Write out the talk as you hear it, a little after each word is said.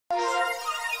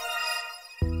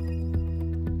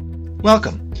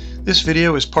Welcome. This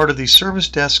video is part of the Service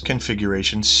Desk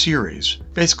Configuration series,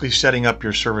 basically setting up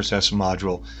your Service Desk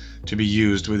module to be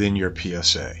used within your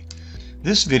PSA.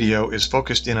 This video is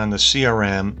focused in on the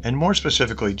CRM and more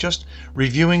specifically just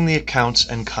reviewing the accounts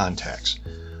and contacts.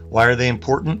 Why are they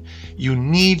important? You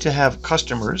need to have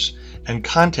customers and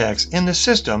contacts in the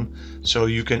system so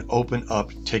you can open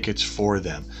up tickets for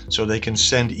them, so they can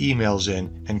send emails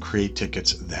in and create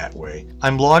tickets that way.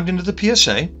 I'm logged into the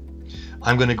PSA.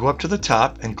 I'm going to go up to the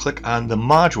top and click on the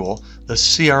module, the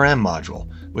CRM module,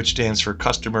 which stands for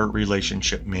Customer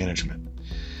Relationship Management.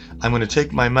 I'm going to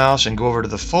take my mouse and go over to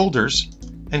the folders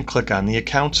and click on the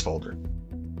Accounts folder.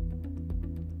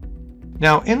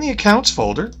 Now in the Accounts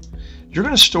folder, you're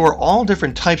going to store all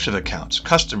different types of accounts: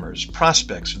 customers,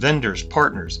 prospects, vendors,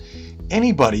 partners,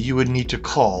 anybody you would need to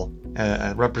call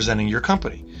representing your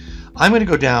company. I'm going to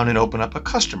go down and open up a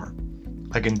customer.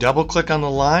 I can double click on the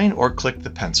line or click the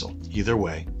pencil, either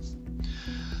way.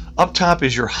 Up top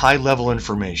is your high-level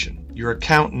information, your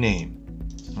account name.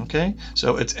 Okay,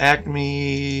 so it's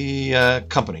Acme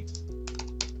Company.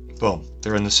 Boom,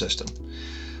 they're in the system.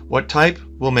 What type?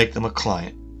 We'll make them a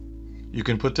client. You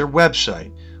can put their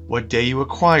website, what day you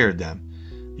acquired them.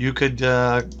 You could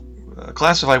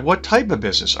classify what type of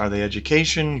business. Are they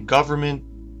education, government,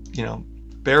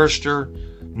 barrister,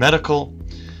 medical?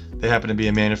 They happen to be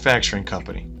a manufacturing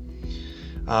company.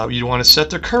 You want to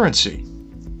set their currency.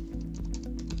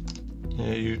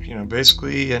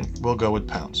 Basically, and we'll go with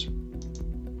pounds.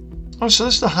 Oh, so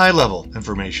this is the high-level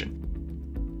information.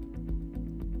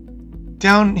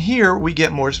 Down here, we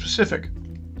get more specific.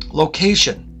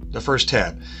 Location, the first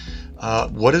tab.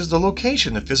 What is the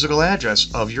location, the physical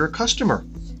address of your customer?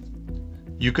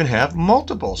 You can have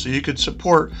multiple, so you could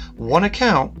support one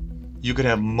account. You could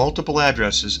have multiple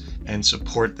addresses and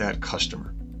support that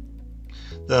customer.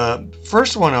 The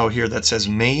first one out here that says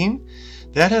Maine,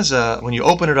 that has when you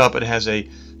open it up, it has a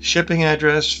shipping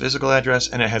address, physical address,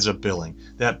 and it has a billing.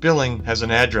 That billing has an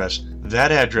address.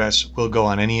 That address will go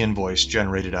on any invoice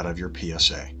generated out of your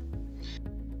PSA.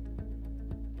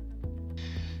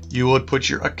 You would put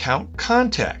your account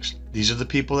contacts. These are the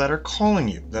people that are calling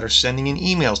you, that are sending in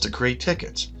emails to create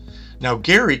tickets. Now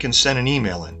Gary can send an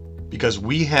email in because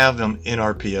we have them in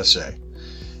our PSA.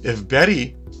 If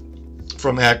Betty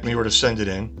from Acme were to send it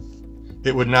in,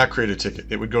 it would not create a ticket.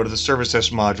 It would go to the Service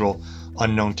Desk module,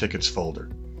 Unknown Tickets folder.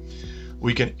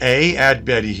 We can add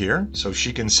Betty here so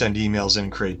she can send emails in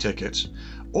and create tickets,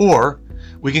 or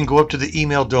we can go up to the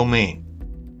email domain,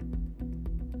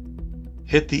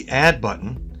 hit the add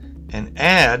button, and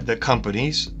add the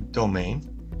company's domain,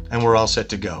 and we're all set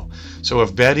to go. So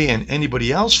if Betty and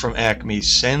anybody else from Acme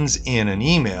sends in an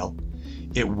email,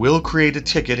 it will create a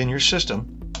ticket in your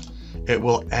system. It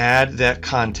will add that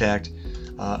contact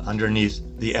underneath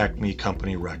the Acme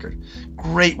company record.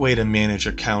 Great way to manage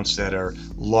accounts that are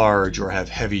large or have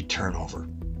heavy turnover.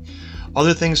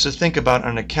 Other things to think about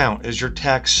on an account is your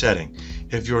tax setting.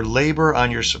 If your labor on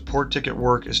your support ticket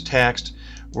work is taxed,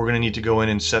 we're going to need to go in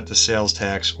and set the sales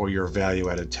tax or your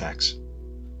value-added tax.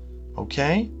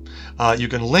 Okay? You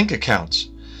can link accounts.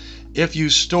 If you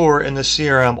store in the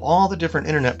CRM all the different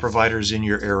internet providers in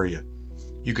your area,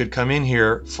 you could come in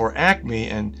here for Acme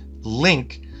and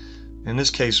link, in this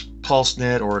case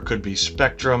PulseNet, or it could be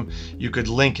Spectrum. You could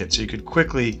link it so you could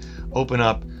quickly open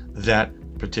up that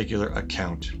particular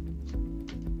account.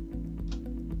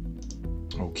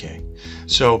 Okay,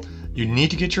 so you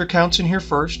need to get your accounts in here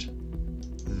first,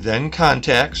 then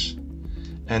contacts,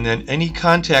 and then any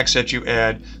contacts that you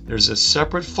add, there's a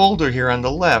separate folder here on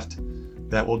the left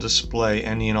that will display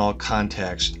any and all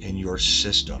contacts in your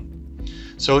system.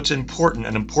 So it's important.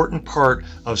 An important part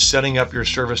of setting up your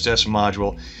Service Desk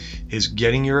module is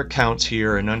getting your accounts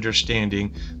here and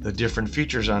understanding the different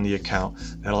features on the account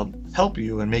that'll help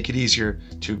you and make it easier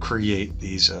to create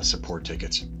these support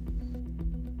tickets.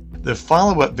 The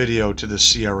follow-up video to the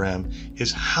CRM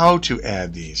is how to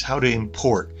add these, how to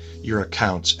import your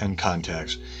accounts and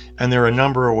contacts. And there are a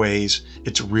number of ways.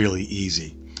 It's really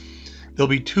easy. There'll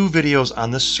be 2 videos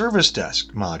on the Service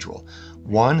Desk module.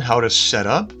 One, how to set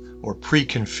up or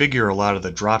pre-configure a lot of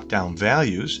the drop-down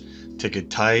values, ticket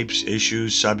types,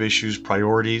 issues, sub-issues,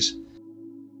 priorities.